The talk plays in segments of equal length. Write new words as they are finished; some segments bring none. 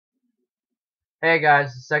Hey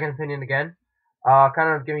guys, second opinion again.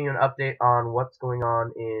 Kind of giving you an update on what's going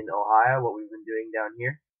on in Ohio, what we've been doing down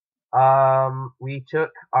here. We took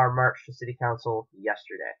our march to City Council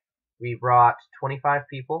yesterday. We brought 25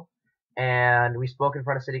 people, and we spoke in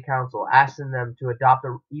front of City Council, asking them to adopt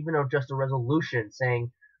even just a resolution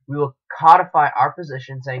saying we will codify our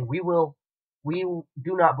position, saying we do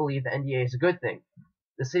not believe the NDA is a good thing.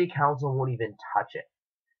 The City Council won't even touch it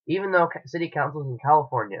even though city councils in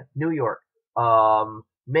California, New York,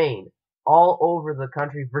 Maine, all over the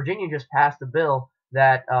country. Virginia just passed a bill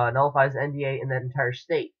that nullifies the NDA in that entire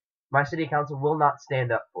state. My city council will not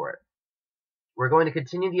stand up for it. We're going to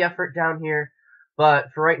continue the effort down here, but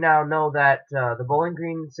for right now, know that the Bowling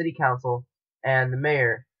Green City Council and the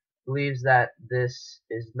mayor believes that this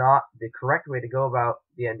is not the correct way to go about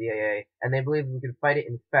the NDAA, and they believe we can fight it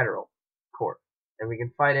in federal court, and we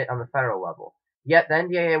can fight it on the federal level. Yet the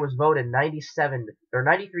NDAA was voted 97 or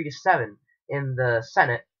 93 to 7 in the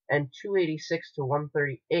Senate and 286 to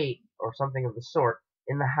 138 or something of the sort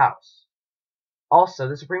in the House. Also,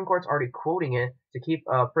 the Supreme Court's already quoting it to keep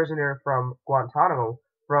a prisoner from Guantanamo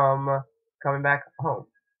from coming back home.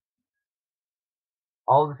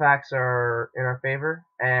 All of the facts are in our favor,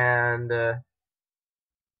 and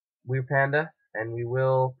we're Panda, and we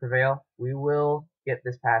will prevail. We will get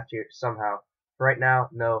this passed here somehow. For right now,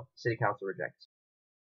 no, City Council rejects.